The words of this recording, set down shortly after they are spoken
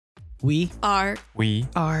We are We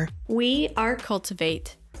are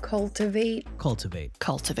Cultivate. Cultivate. Cultivate.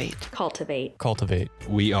 Cultivate. Cultivate. Cultivate.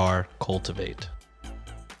 We are Cultivate.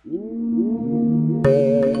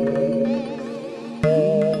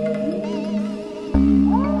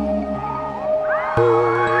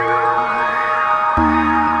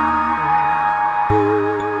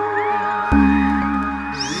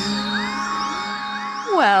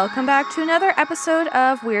 Welcome back to another episode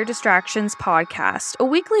of Weird Distractions Podcast, a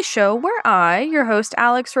weekly show where I, your host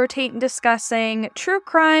Alex, rotate in discussing true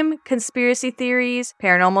crime, conspiracy theories,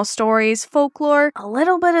 paranormal stories, folklore, a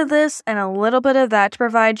little bit of this and a little bit of that to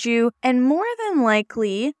provide you, and more than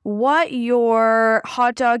likely, what your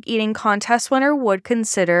hot dog eating contest winner would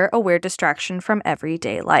consider a weird distraction from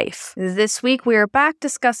everyday life. This week, we are back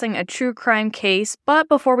discussing a true crime case, but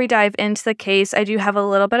before we dive into the case, I do have a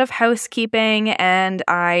little bit of housekeeping, and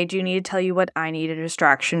I do need to tell you what I need a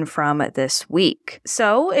distraction from this week.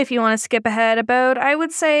 So if you want to skip ahead about, I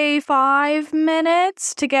would say 5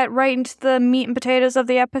 minutes to get right into the meat and potatoes of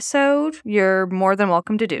the episode, you're more than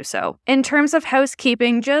welcome to do so. In terms of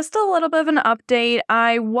housekeeping, just a little bit of an update.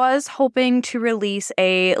 I was hoping to release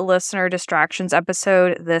a listener distractions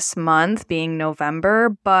episode this month, being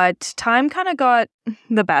November, but time kind of got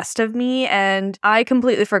the best of me and I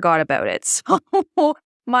completely forgot about it. So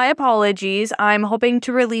my apologies. I'm hoping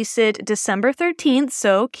to release it December 13th,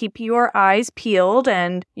 so keep your eyes peeled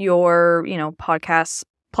and your, podcast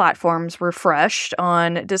platforms refreshed.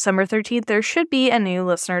 On December 13th, there should be a new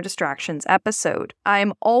listener distractions episode.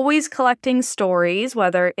 I'm always collecting stories,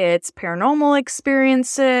 whether it's paranormal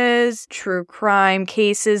experiences, true crime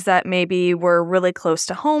cases that maybe were really close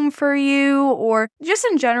to home for you, or just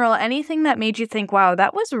in general, anything that made you think, wow,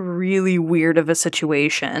 that was really weird of a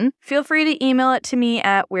situation. Feel free to email it to me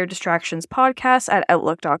at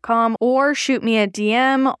weirddistractionspodcast@outlook.com or shoot me a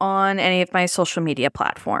DM on any of my social media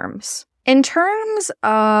platforms. In terms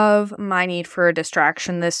of my need for a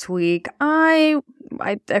distraction this week, I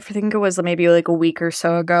think it was maybe like a week or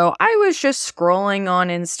so ago, I was just scrolling on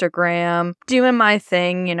Instagram, doing my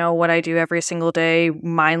thing, what I do every single day,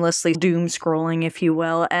 mindlessly doom scrolling, if you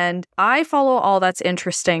will, and I follow all that's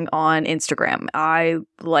interesting on Instagram. I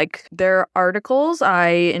like their articles, I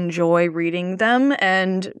enjoy reading them,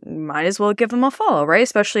 and might as well give them a follow, right?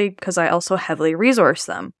 Especially because I also heavily resource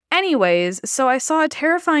them. Anyways, so I saw a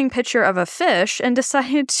terrifying picture of a fish and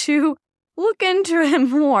decided to look into it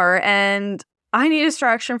more, and I need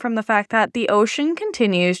distraction from the fact that the ocean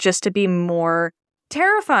continues just to be more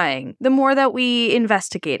terrifying the more that we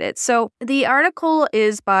investigate it. So the article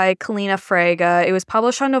is by Kalina Fraga. It was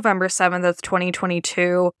published on November 7th of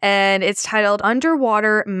 2022, and it's titled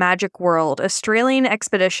Underwater Magic World, Australian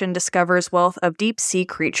Expedition Discovers Wealth of Deep Sea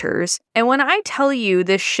Creatures. And when I tell you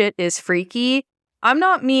this shit is freaky, I'm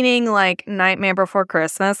not meaning like Nightmare Before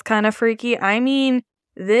Christmas kind of freaky. I mean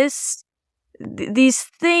these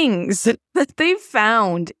things that they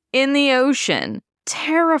found in the ocean.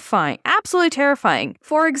 Terrifying. Absolutely terrifying.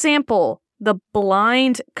 For example, the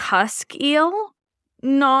blind cusk eel.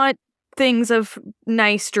 Not things of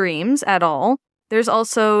nice dreams at all. There's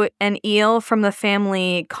also an eel from the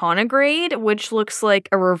family Conograde, which looks like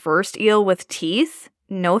a reversed eel with teeth.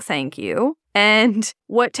 No thank you. And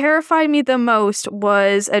what terrified me the most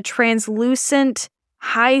was a translucent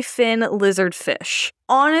high fin lizardfish.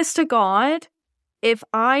 Honest to God, if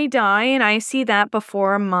I die and I see that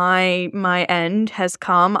before my end has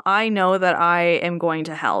come, I know that I am going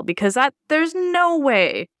to hell, because there's no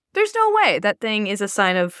way that thing is a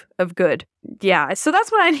sign of good. Yeah, so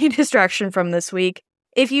that's what I need distraction from this week.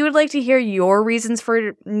 If you would like to hear your reasons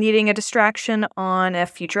for needing a distraction on a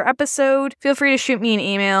future episode, feel free to shoot me an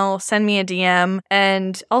email, send me a DM,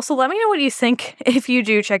 and also let me know what you think if you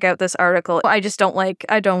do check out this article.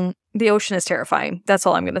 The ocean is terrifying. That's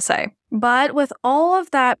all I'm going to say. But with all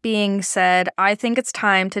of that being said, I think it's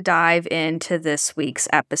time to dive into this week's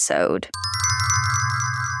episode.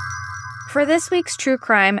 For this week's true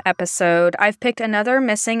crime episode, I've picked another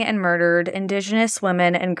missing and murdered Indigenous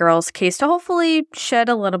women and girls case to hopefully shed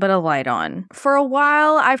a little bit of light on. For a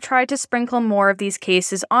while, I've tried to sprinkle more of these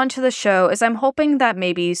cases onto the show, as I'm hoping that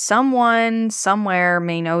maybe someone somewhere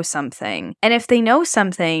may know something. And if they know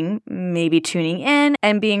something, maybe tuning in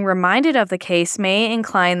and being reminded of the case may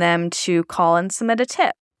incline them to call and submit a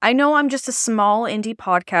tip. I know I'm just a small indie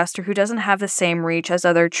podcaster who doesn't have the same reach as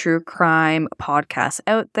other true crime podcasts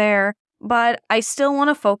out there, but I still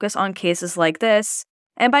want to focus on cases like this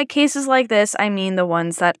And by cases like this, I mean the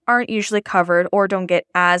ones that aren't usually covered or don't get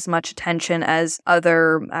as much attention as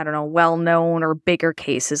other, well-known or bigger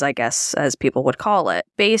cases, I guess, as people would call it.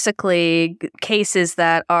 Basically, cases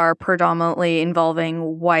that are predominantly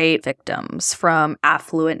involving white victims from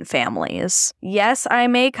affluent families. Yes, I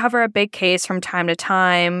may cover a big case from time to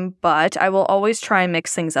time, but I will always try and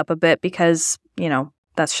mix things up a bit because,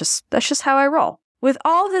 that's just how I roll. With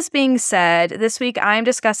all of this being said, this week I'm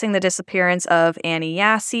discussing the disappearance of Annie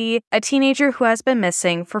Yassey, a teenager who has been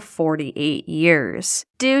missing for 48 years.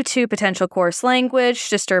 Due to potential coarse language,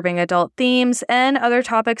 disturbing adult themes, and other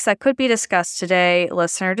topics that could be discussed today,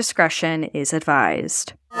 listener discretion is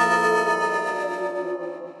advised.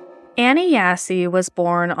 Annie Yassey was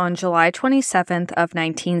born on July 27th of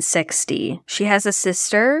 1960. She has a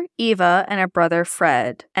sister, Eva, and a brother,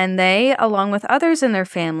 Fred, and they, along with others in their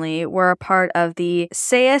family, were a part of the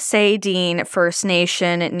Sayaseedine First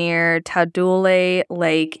Nation near Tadoule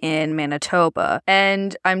Lake in Manitoba.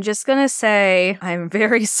 And I'm just gonna say, I'm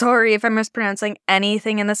very sorry if I'm mispronouncing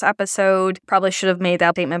anything in this episode. Probably should have made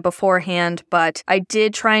that statement beforehand, but I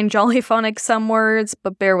did try and jollyphonic some words,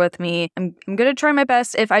 but bear with me. I'm gonna try my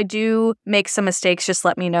best. If I do make some mistakes, just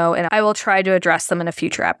let me know and I will try to address them in a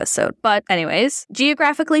future episode. But anyways,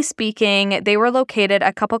 geographically speaking, they were located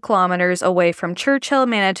a couple kilometers away from Churchill,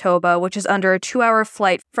 Manitoba, which is under a 2-hour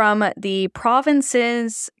flight from the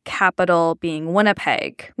province's capital being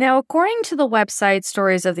Winnipeg. Now, according to the website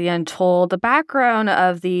Stories of the Untold, the background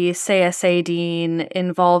of the Sayaseedine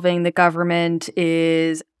involving the government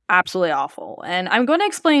is absolutely awful, and I'm going to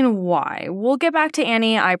explain why. We'll get back to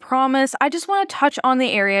Annie, I promise. I just want to touch on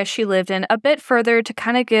the area she lived in a bit further to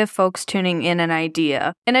kind of give folks tuning in an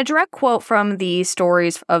idea. In a direct quote from the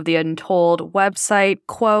Stories of the Untold website,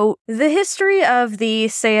 quote, "The history of the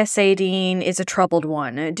Sayaseedine is a troubled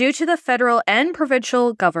one due to the federal and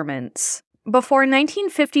provincial governments. Before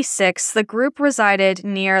 1956, the group resided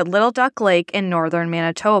near Little Duck Lake in northern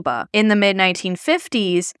Manitoba. In the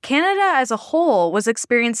mid-1950s, Canada as a whole was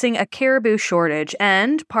experiencing a caribou shortage,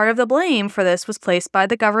 and part of the blame for this was placed by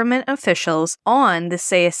the government officials on the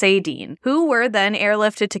Sayaseedine, who were then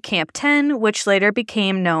airlifted to Camp 10, which later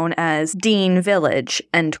became known as Dean Village,"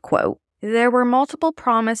 end quote. There were multiple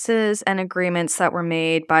promises and agreements that were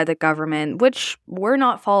made by the government, which were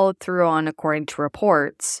not followed through on according to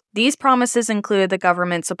reports. These promises included the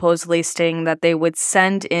government supposedly stating that they would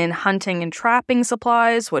send in hunting and trapping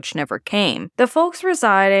supplies, which never came. The folks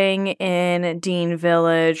residing in Dean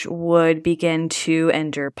Village would begin to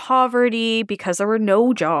endure poverty because there were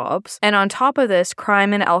no jobs. And on top of this,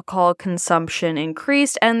 crime and alcohol consumption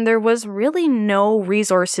increased, and there was really no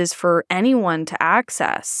resources for anyone to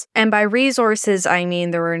access. And by resources, I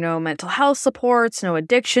mean there were no mental health supports, no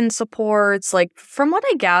addiction supports. Like, from what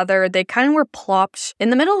I gather, they kind of were plopped in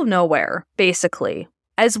the middle of nowhere, basically.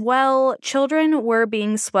 As well, children were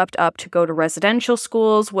being swept up to go to residential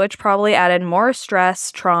schools, which probably added more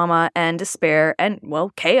stress, trauma, and despair, and,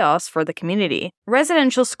 well, chaos for the community.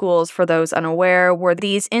 Residential schools, for those unaware, were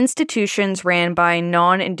these institutions ran by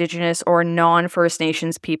non-Indigenous or non-First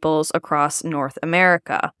Nations peoples across North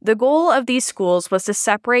America. The goal of these schools was to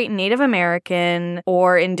separate Native American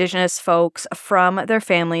or Indigenous folks from their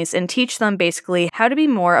families and teach them basically how to be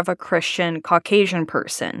more of a Christian Caucasian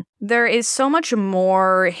person. There is so much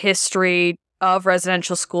more history of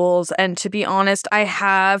residential schools, and to be honest, I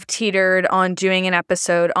have teetered on doing an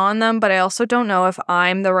episode on them, but I also don't know if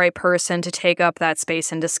I'm the right person to take up that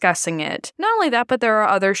space and discussing it. Not only that, but there are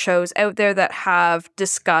other shows out there that have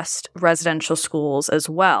discussed residential schools as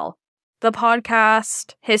well. The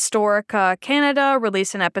podcast Historica Canada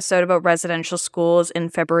released an episode about residential schools in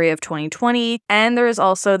February of 2020, and there is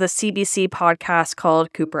also the CBC podcast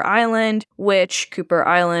called Cooper Island, which Cooper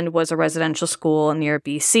Island was a residential school near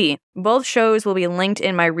BC. Both shows will be linked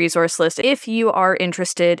in my resource list if you are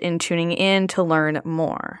interested in tuning in to learn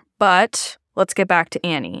more. But let's get back to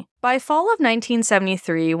Annie. By fall of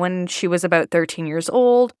 1973, when she was about 13 years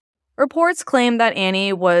old, reports claim that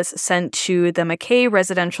Annie was sent to the Mackay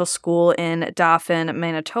Residential School in Dauphin,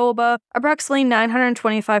 Manitoba, approximately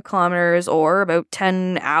 925 kilometers or about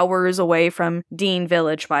 10 hours away from Dean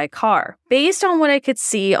Village by car. Based on what I could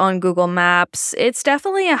see on Google Maps, it's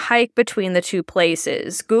definitely a hike between the two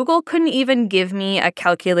places. Google couldn't even give me a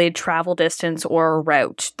calculated travel distance or a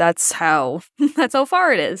route. That's how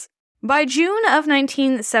far it is. By June of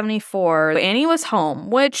 1974, Annie was home,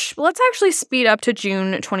 which let's actually speed up to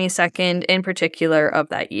June 22nd in particular of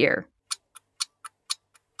that year.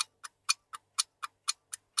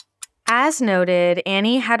 As noted,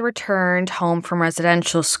 Annie had returned home from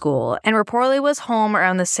residential school and reportedly was home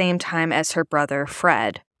around the same time as her brother,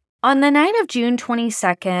 Fred. On the night of June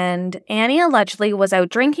 22nd, Annie allegedly was out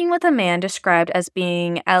drinking with a man described as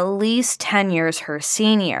being at least 10 years her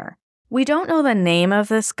senior. We don't know the name of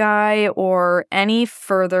this guy or any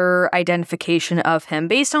further identification of him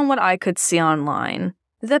based on what I could see online.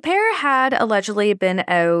 The pair had allegedly been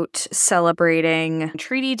out celebrating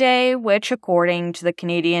Treaty Day, which, according to the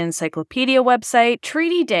Canadian Encyclopedia website,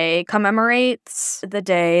 Treaty Day commemorates the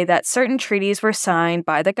day that certain treaties were signed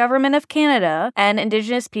by the Government of Canada and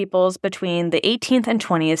Indigenous peoples between the 18th and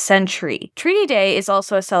 20th century. Treaty Day is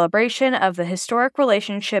also a celebration of the historic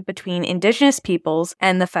relationship between Indigenous peoples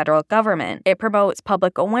and the federal government. It promotes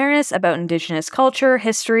public awareness about Indigenous culture,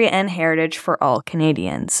 history, and heritage for all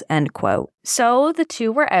Canadians." End quote. So the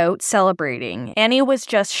two were out celebrating. Annie was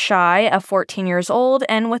just shy of 14 years old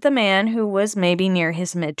and with a man who was maybe near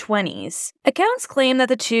his mid-20s. Accounts claim that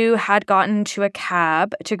the two had gotten into a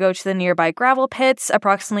cab to go to the nearby gravel pits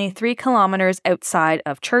approximately 3 kilometers outside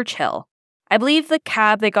of Churchill. I believe the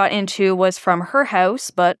cab they got into was from her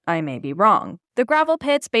house, but I may be wrong. The gravel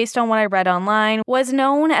pits, based on what I read online, was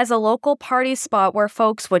known as a local party spot where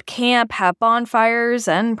folks would camp, have bonfires,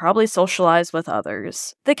 and probably socialize with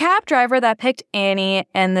others. The cab driver that picked Annie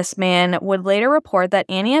and this man would later report that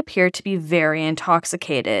Annie appeared to be very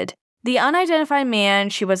intoxicated. The unidentified man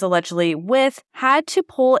she was allegedly with had to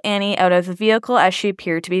pull Annie out of the vehicle as she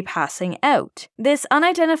appeared to be passing out. This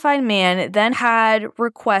unidentified man then had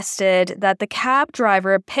requested that the cab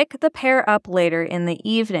driver pick the pair up later in the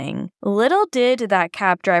evening. Little did that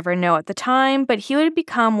cab driver know at the time, but he would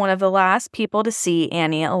become one of the last people to see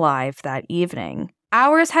Annie alive that evening.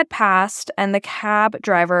 Hours had passed, and the cab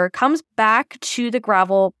driver comes back to the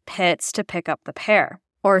gravel pits to pick up the pair.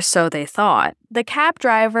 Or so they thought. The cab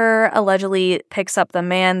driver allegedly picks up the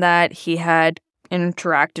man that he had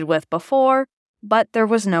interacted with before, but there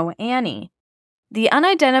was no Annie. The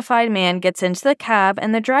unidentified man gets into the cab,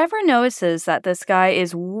 and the driver notices that this guy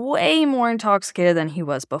is way more intoxicated than he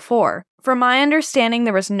was before. From my understanding,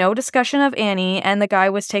 there was no discussion of Annie, and the guy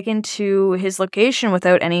was taken to his location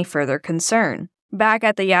without any further concern. Back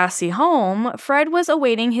at the Yassy home, Fred was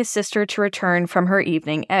awaiting his sister to return from her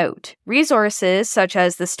evening out. Resources, such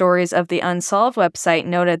as the Stories of the Unsolved website,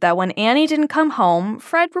 noted that when Annie didn't come home,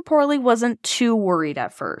 Fred reportedly wasn't too worried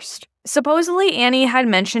at first. Supposedly, Annie had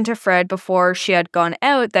mentioned to Fred before she had gone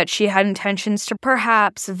out that she had intentions to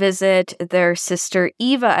perhaps visit their sister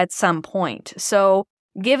Eva at some point, so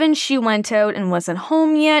given she went out and wasn't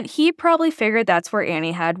home yet, he probably figured that's where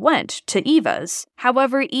Annie had went, to Eva's.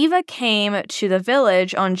 However, Eva came to the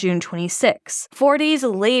village on June 26, 4 days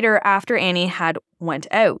later after Annie had went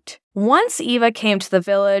out. Once Eva came to the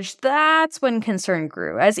village, that's when concern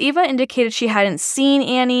grew, as Eva indicated she hadn't seen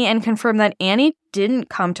Annie and confirmed that Annie didn't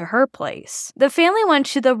come to her place. The family went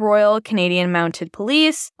to the Royal Canadian Mounted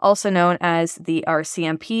Police, also known as the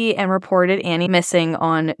RCMP, and reported Annie missing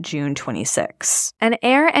on June 26. An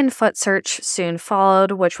air and foot search soon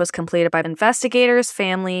followed, which was completed by investigators,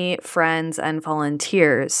 family, friends, and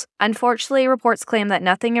volunteers. Unfortunately, reports claim that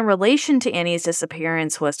nothing in relation to Annie's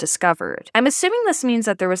disappearance was discovered. I'm assuming this means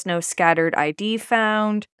that there was no scattered ID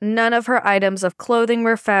found, none of her items of clothing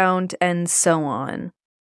were found, and so on.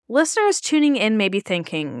 Listeners tuning in may be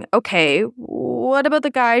thinking, okay, what about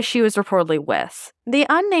the guy she was reportedly with? The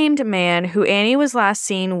unnamed man who Annie was last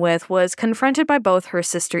seen with was confronted by both her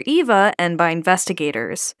sister Eva and by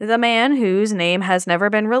investigators. The man, whose name has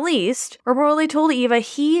never been released, reportedly told Eva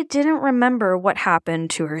he didn't remember what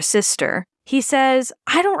happened to her sister. He says,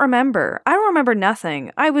 I don't remember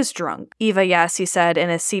nothing. I was drunk, Eva Yassy said in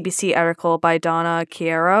a CBC article by Donna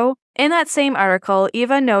Chiaro. In that same article,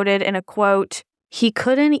 Eva noted in a quote, "He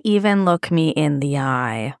couldn't even look me in the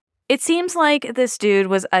eye." It seems like this dude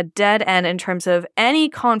was a dead end in terms of any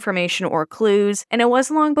confirmation or clues, and it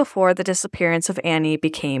wasn't long before the disappearance of Annie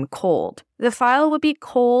became cold. The file would be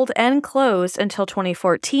cold and closed until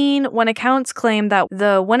 2014, when accounts claimed that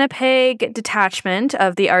the Winnipeg detachment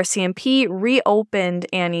of the RCMP reopened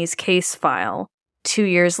Annie's case file. 2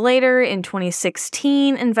 years later, in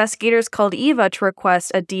 2016, investigators called Eva to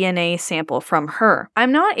request a DNA sample from her.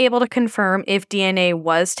 I'm not able to confirm if DNA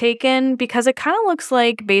was taken because it kind of looks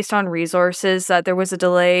like, based on resources, that there was a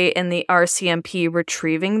delay in the RCMP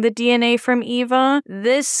retrieving the DNA from Eva.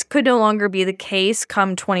 This could no longer be the case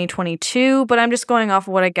come 2022, but I'm just going off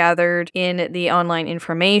of what I gathered in the online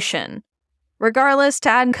information. Regardless, to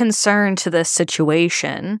add concern to this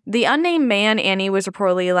situation, the unnamed man Annie was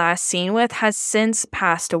reportedly last seen with has since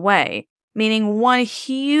passed away, meaning one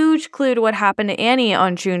huge clue to what happened to Annie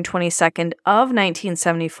on June 22nd of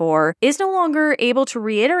 1974 is no longer able to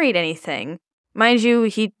reiterate anything. Mind you,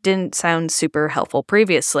 he didn't sound super helpful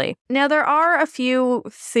previously. Now, there are a few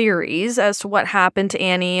theories as to what happened to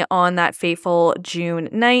Annie on that fateful June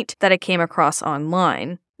night that I came across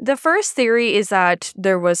online. The first theory is that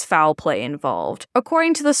there was foul play involved.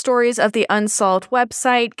 According to the Stories of the Unsolved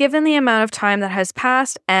website, given the amount of time that has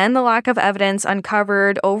passed and the lack of evidence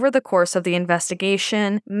uncovered over the course of the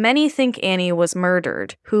investigation, many think Annie was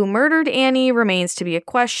murdered. Who murdered Annie remains to be a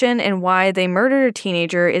question, and why they murdered a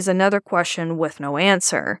teenager is another question with no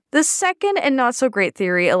answer. The second and not so great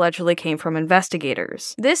theory allegedly came from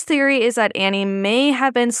investigators. This theory is that Annie may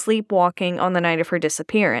have been sleepwalking on the night of her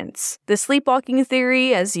disappearance. The sleepwalking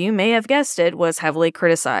theory, as you may have guessed it, was heavily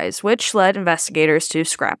criticized, which led investigators to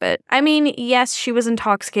scrap it. I mean, yes, she was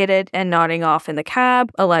intoxicated and nodding off in the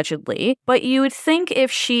cab, allegedly, but you would think if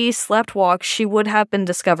she slept-walked, she would have been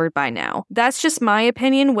discovered by now. That's just my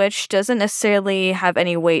opinion, which doesn't necessarily have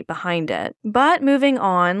any weight behind it. But moving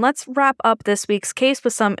on, let's wrap up this week's case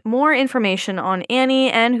with some more information on Annie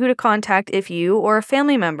and who to contact if you or a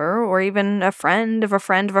family member or even a friend of a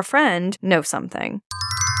friend of a friend know something.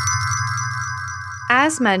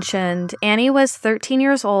 As mentioned, Annie was 13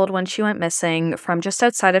 years old when she went missing from just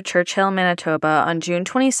outside of Churchill, Manitoba on June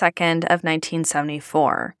 22nd of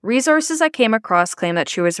 1974. Resources I came across claim that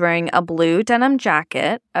she was wearing a blue denim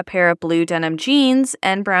jacket, a pair of blue denim jeans,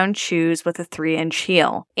 and brown shoes with a 3-inch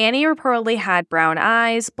heel. Annie reportedly had brown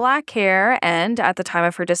eyes, black hair, and at the time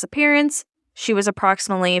of her disappearance, she was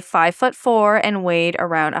approximately 5'4" and weighed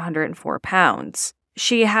around 104 pounds.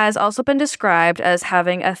 She has also been described as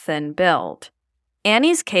having a thin build.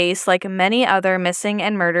 Annie's case, like many other missing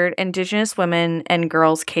and murdered Indigenous women and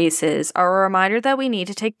girls' cases, are a reminder that we need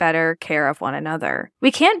to take better care of one another.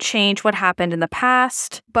 We can't change what happened in the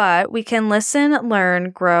past, but we can listen,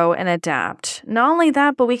 learn, grow, and adapt. Not only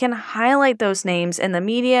that, but we can highlight those names in the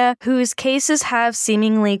media whose cases have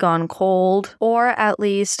seemingly gone cold, or at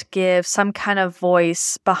least give some kind of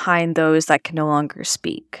voice behind those that can no longer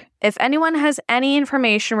speak. If anyone has any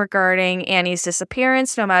information regarding Annie's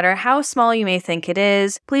disappearance, no matter how small you may think it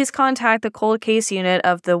is, please contact the Cold Case Unit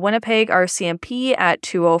of the Winnipeg RCMP at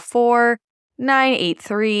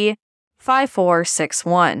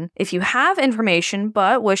 204-983-5461. If you have information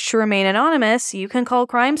but wish to remain anonymous, you can call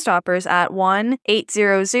Crime Stoppers at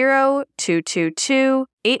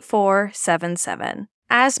 1-800-222-8477.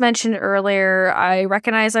 As mentioned earlier, I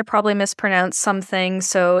recognize I probably mispronounced some things,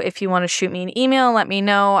 so if you want to shoot me an email, let me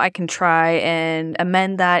know. I can try and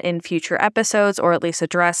amend that in future episodes or at least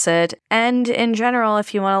address it. And in general,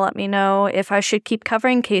 if you want to let me know if I should keep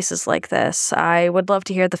covering cases like this, I would love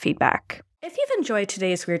to hear the feedback. If you've enjoyed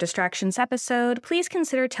today's Weird Distractions episode, please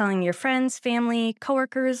consider telling your friends, family,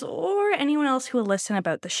 coworkers, or anyone else who will listen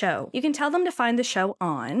about the show. You can tell them to find the show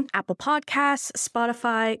on Apple Podcasts,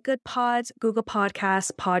 Spotify, Good Pods, Google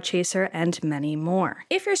Podcasts, Podchaser, and many more.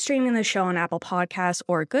 If you're streaming the show on Apple Podcasts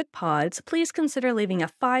or Good Pods, please consider leaving a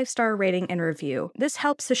 5-star rating and review. This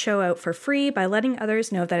helps the show out for free by letting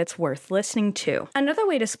others know that it's worth listening to. Another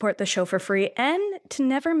way to support the show for free and to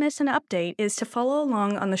never miss an update is to follow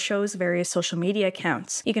along on the show's various social media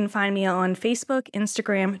accounts. You can find me on Facebook,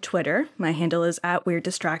 Instagram, Twitter. My handle is at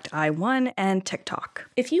WeirdDistractI1 and TikTok.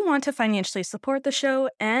 If you want to financially support the show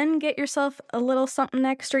and get yourself a little something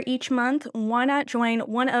extra each month, why not join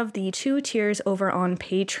one of the 2 tiers over on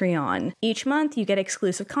Patreon? Each month you get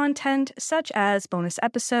exclusive content such as bonus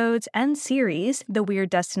episodes and series, the Weird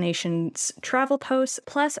Destinations travel posts,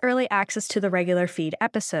 plus early access to the regular feed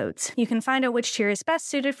episodes. You can find out which tier is best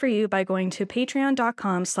suited for you by going to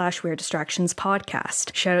patreon.com/WeirdDistractions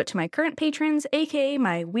podcast. Shout out to my current patrons, aka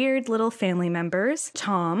my weird little family members: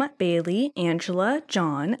 Tom, Bailey, Angela,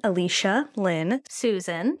 John, Alicia, Lynn,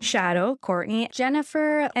 Susan, Shadow, Courtney,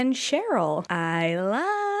 Jennifer, and Cheryl. I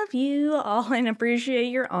love you all and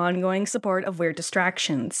appreciate your ongoing support of Weird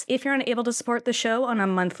Distractions. If you're unable to support the show on a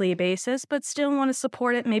monthly basis but still want to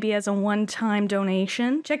support it maybe as a one-time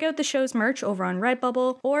donation, check out the show's merch over on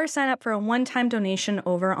Redbubble or sign up for a one-time donation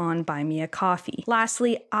over on Buy Me a Coffee.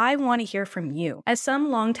 Lastly, I want to hear from you. As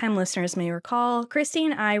some longtime listeners may recall, Christy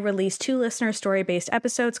and I released 2 listener story-based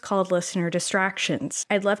episodes called Listener Distractions.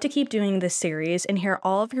 I'd love to keep doing this series and hear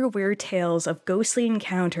all of your weird tales of ghostly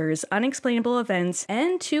encounters, unexplainable events,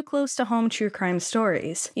 and too close to home true crime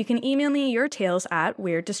stories. You can email me your tales at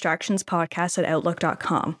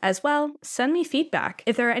weirddistractionspodcast@outlook.com. As well, send me feedback.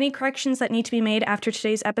 If there are any corrections that need to be made after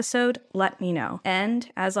today's episode, let me know. And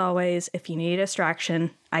as always, if you need a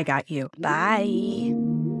distraction, I got you. Bye.